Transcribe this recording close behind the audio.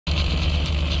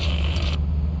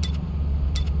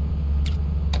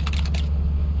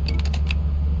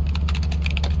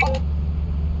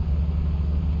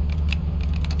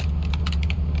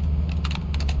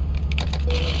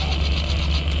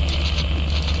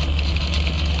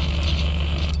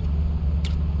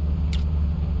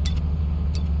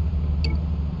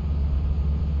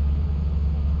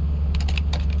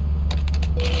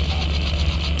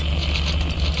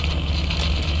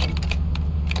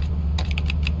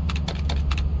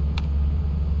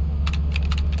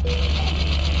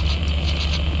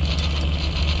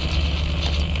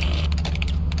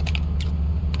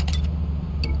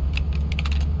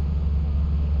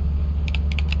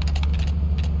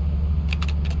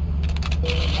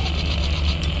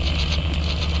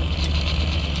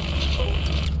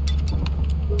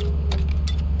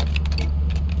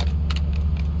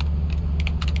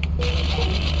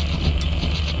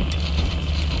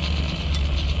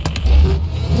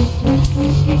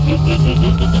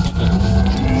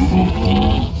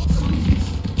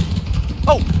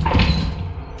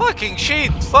Fucking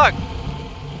shit, fuck!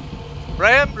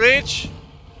 Ram, Rich!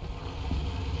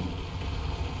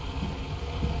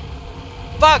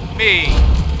 Fuck me!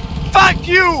 Fuck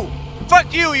you!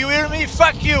 Fuck you, you hear me?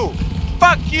 Fuck you!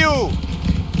 Fuck you!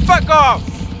 Fuck off!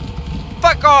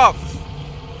 Fuck off!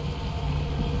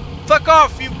 Fuck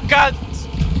off, you cunt!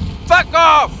 Fuck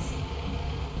off!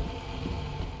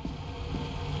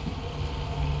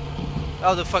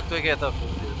 How the fuck do I get off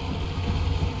of this?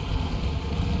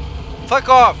 Fuck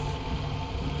off!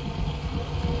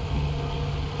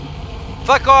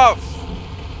 Fuck off!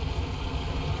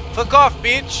 Fuck off,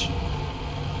 bitch!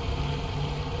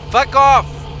 Fuck off!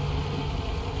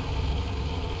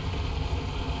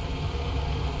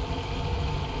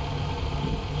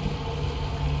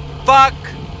 Fuck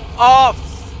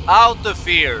off! Out of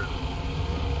here!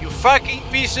 You fucking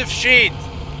piece of shit!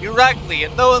 You're ugly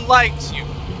and no one likes you!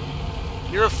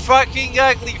 You're a fucking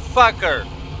ugly fucker!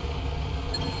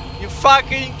 You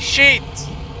fucking shit!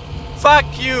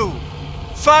 Fuck you!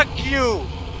 Fuck you!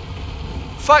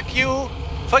 Fuck you!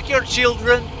 Fuck your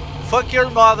children! Fuck your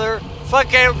mother!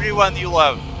 Fuck everyone you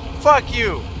love! Fuck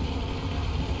you!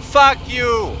 Fuck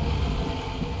you!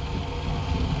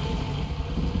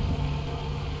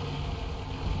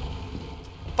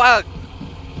 Fuck!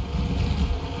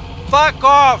 Fuck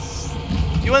off!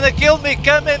 You wanna kill me?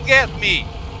 Come and get me!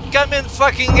 Come and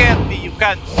fucking get me, you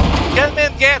cunt! Come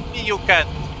and get me, you cunt!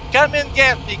 Come and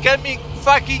get me! Come and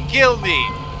fucking kill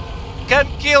me! Come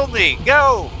kill me!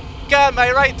 Go! Come,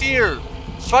 I'm right here!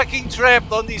 Fucking trapped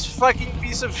on this fucking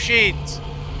piece of shit!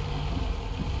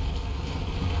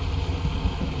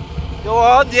 Go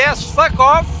on, yes, fuck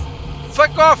off!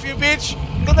 Fuck off, you bitch!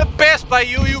 I'm gonna pass by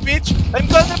you, you bitch! I'm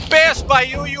gonna pass by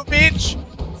you, you bitch!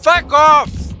 Fuck off!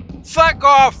 Fuck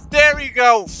off! There you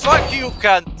go! Fuck you,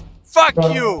 cunt! Fuck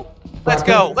you! Let's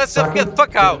go! Let's get the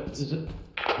fuck out! It's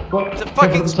a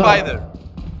fucking spider!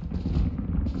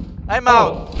 I'm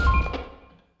out!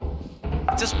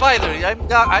 It's a spider! I'm...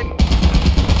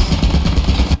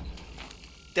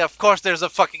 Yeah, of course there's a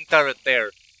fucking turret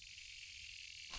there!